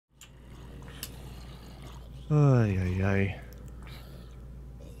Ay, ay, ay.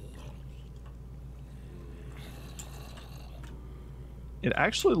 It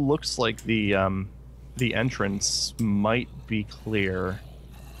actually looks like the entrance might be clear.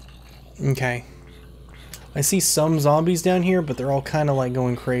 Okay. I see some zombies down here, but they're all kind of like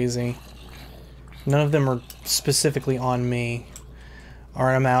going crazy. None of them are specifically on me.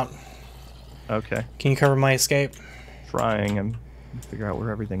 Alright, I'm out. Okay. Can you cover my escape? Trying and figure out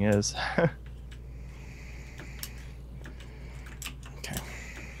where everything is. Okay.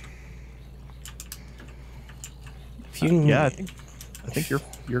 If you can, Yeah, I think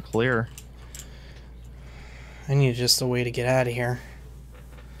you're clear. I need just a way to get out of here.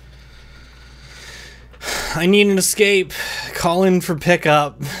 I need an escape. Call in for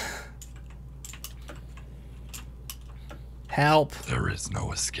pickup. Help. There is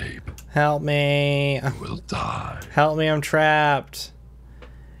no escape. Help me. You will die. Help me, I'm trapped.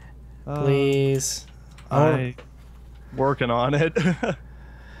 Please. I working on it.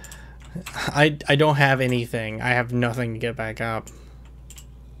 I don't have anything. I have nothing to get back up.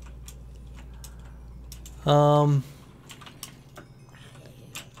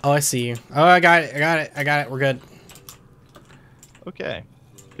 Oh, I see you. Oh, I got it. I got it. I got it. We're good. Okay,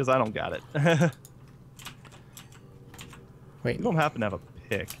 because I don't got it. Wait. You don't happen to have a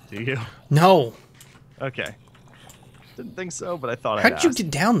pick, do you? No. Okay. Didn't think so, but I thought How I'd did you ask. get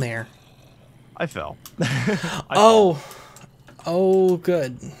down there? I fell. Oh. Oh,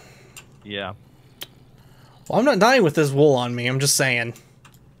 good. Yeah. Well, I'm not dying with this wool on me. I'm just saying.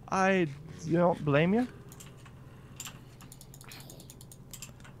 I don't blame you.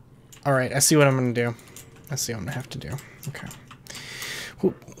 All right, I see what I'm gonna do. I see what I'm gonna have to do. Okay.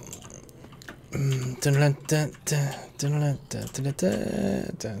 Whoop.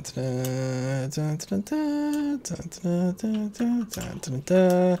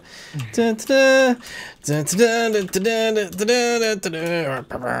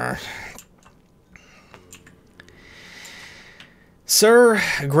 Sir,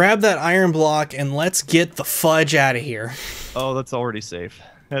 grab that iron block and let's get the fudge out of here. Oh, that's already safe.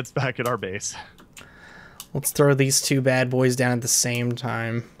 That's back at our base. Let's throw these two bad boys down at the same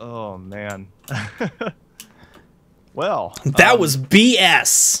time. Oh, man. Well. That was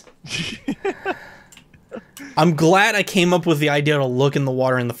BS! I'm glad I came up with the idea to look in the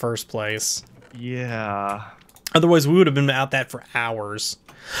water in the first place. Yeah. Otherwise, we would have been out that for hours.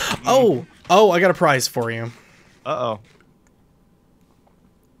 Oh! Oh, I got a prize for you. Uh-oh.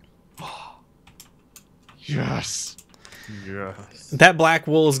 Yes. Yes. That black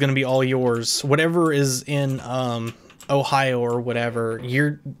wool is going to be all yours. Whatever is in Ohio or whatever,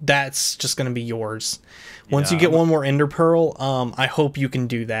 that's just going to be yours. Once you get one more ender pearl, I hope you can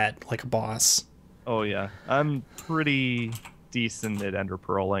do that like a boss. Oh yeah, I'm pretty decent at ender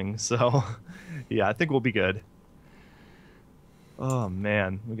pearling, so yeah, I think we'll be good. Oh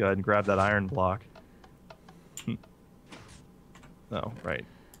man, we go ahead and grab that iron block. Oh, right.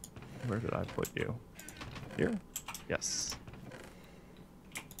 Where did I put you? Here? Yes.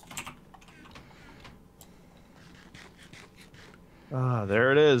 Ah,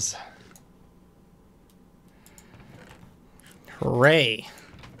 there it is. Hooray.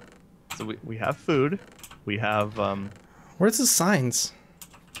 So we have food. We have Where's the signs?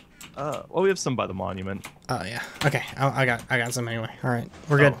 well, we have some by the monument. Oh yeah. Okay. I got some anyway. All right.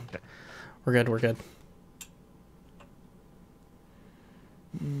 We're Oh, good. okay. We're good. We're good.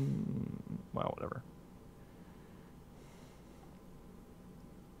 Well, whatever.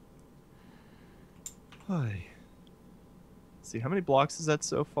 Hi. See, how many blocks is that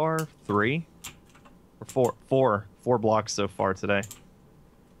so far? 3? Or 4? 4 blocks so far today.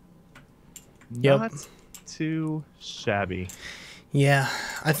 Yep. Not too shabby. Yeah.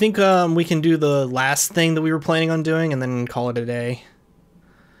 I think we can do the last thing that we were planning on doing and then call it a day.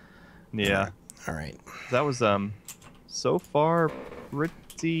 Yeah. All right. That was so far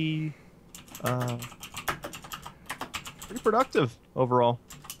pretty pretty productive overall.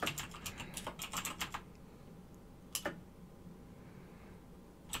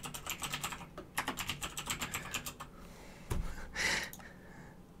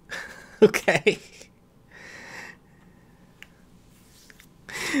 Okay.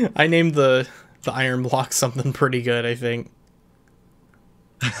 I named the iron block something pretty good, I think.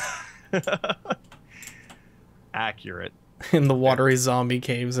 Accurate. In the watery zombie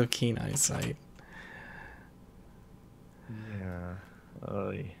caves of keen eyesight. Yeah.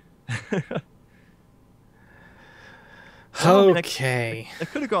 Oy. Okay. It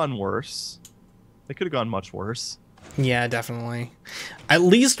could have gone worse. It could have gone much worse. Yeah, definitely. At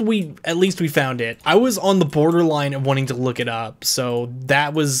least we found it. I was on the borderline of wanting to look it up, so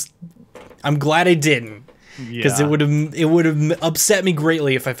that was. I'm glad I didn't, Because Yeah. it would have upset me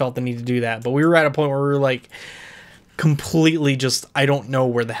greatly if I felt the need to do that. But we were at a point where we were like completely just, I don't know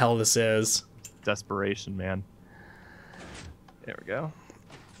where the hell this is. Desperation, man. There we go.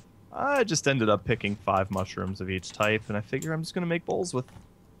 I just ended up picking 5 mushrooms of each type, and I figure I'm just going to make bowls with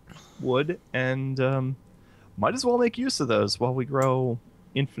wood, and might as well make use of those while we grow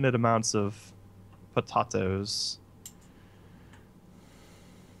infinite amounts of potatoes.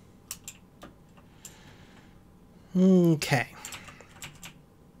 Okay.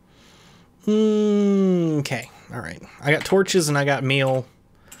 Okay. All right. I got torches and I got meal,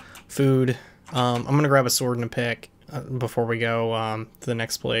 food. I'm going to grab a sword and a pick before we go to the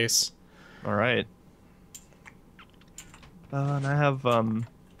next place. All right. And I have a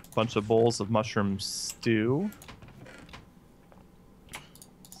bunch of bowls of mushroom stew.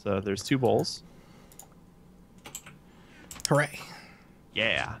 So there's 2 bowls. Hooray.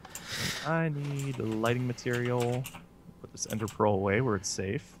 Yeah. I need lighting material. Put this ender pearl away where it's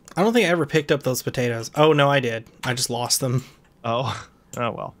safe. I don't think I ever picked up those potatoes. Oh, no, I did. I just lost them. Oh,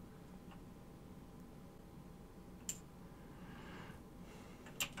 oh well.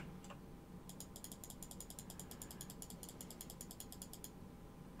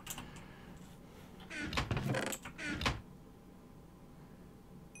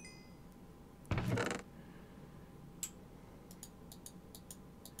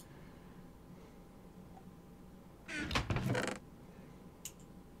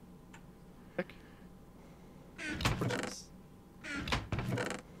 Pick. Torches.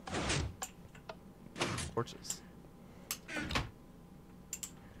 Torches.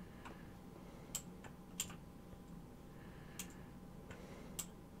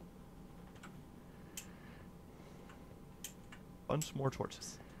 Bunch more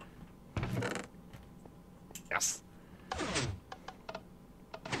torches. Yes.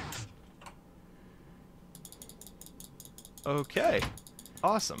 Okay.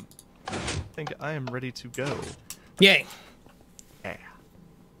 Awesome. I think I am ready to go. Yay. Yeah.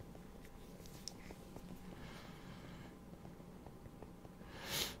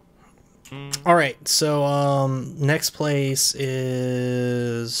 All right. So, next place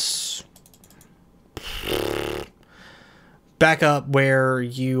is back up where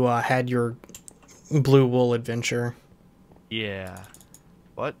you had your blue wool adventure. Yeah.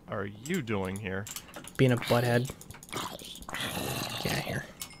 What are you doing here? Being a butthead. Get out of here.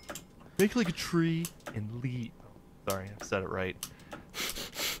 Make like a tree and leave. Sorry, I said it right.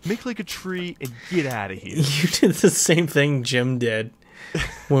 Make like a tree and get out of here. You did the same thing Jim did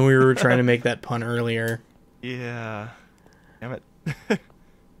when we were trying to make that pun earlier. Yeah. Damn it.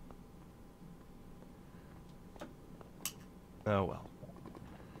 Oh well.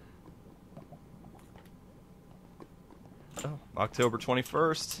 Oh, October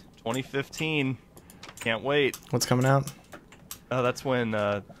 21st, 2015. Can't wait. What's coming out? Oh, that's when,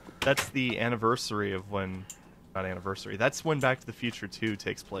 that's the anniversary of when, not anniversary, that's when Back to the Future 2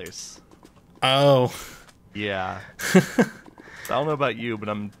 takes place. Oh. Yeah. So I don't know about you, but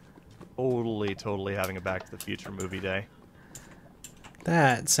I'm totally having a Back to the Future movie day.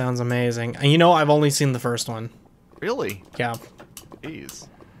 That sounds amazing. And you know, I've only seen the first one. Really? Yeah. Jeez.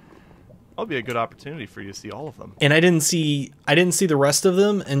 That'll be a good opportunity for you to see all of them. And I didn't see the rest of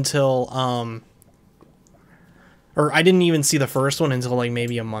them until or I didn't even see the first one until like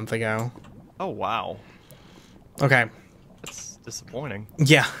maybe a month ago. Oh, wow. Okay. That's disappointing.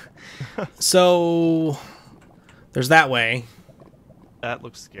 Yeah. So there's that way. That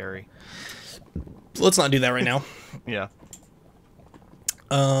looks scary. Let's not do that right now. Yeah.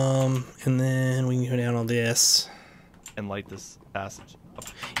 And then we can go down on this. And light this passage up.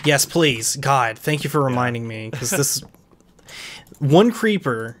 Yes, please. God, thank you for reminding me, because this one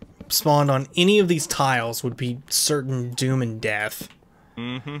creeper spawned on any of these tiles would be certain doom and death.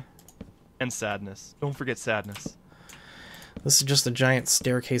 Mm-hmm. And sadness. Don't forget sadness. This is just a giant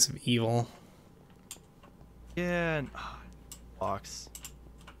staircase of evil. Yeah, and blocks.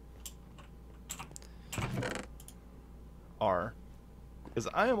 R. Because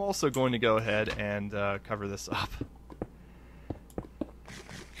I am also going to go ahead and cover this up.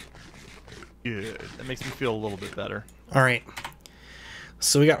 Good. That makes me feel a little bit better. All right.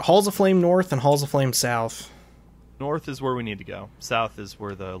 So we got Halls of Flame North and Halls of Flame South. North is where we need to go. South is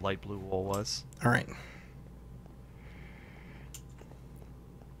where the light blue wool was. All right.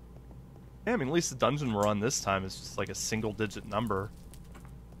 Yeah, I mean, at least the dungeon we're on this time is just like a single-digit number.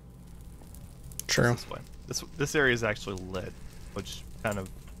 True. This way. This area is actually lit, which kind of...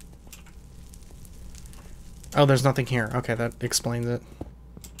 Oh, there's nothing here. Okay, that explains it.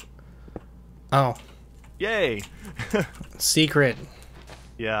 Oh. Yay! Secret.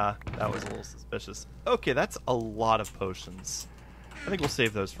 Yeah, that was a little suspicious. Okay, that's a lot of potions. I think we'll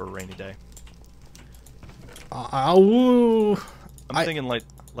save those for a rainy day. Woo. I'm thinking light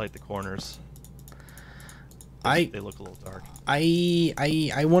the corners. They look a little dark. I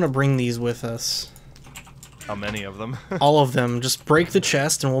want to bring these with us. How many of them? All of them. Just break the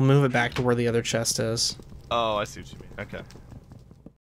chest and we'll move it back to where the other chest is. Oh, I see what you mean. Okay.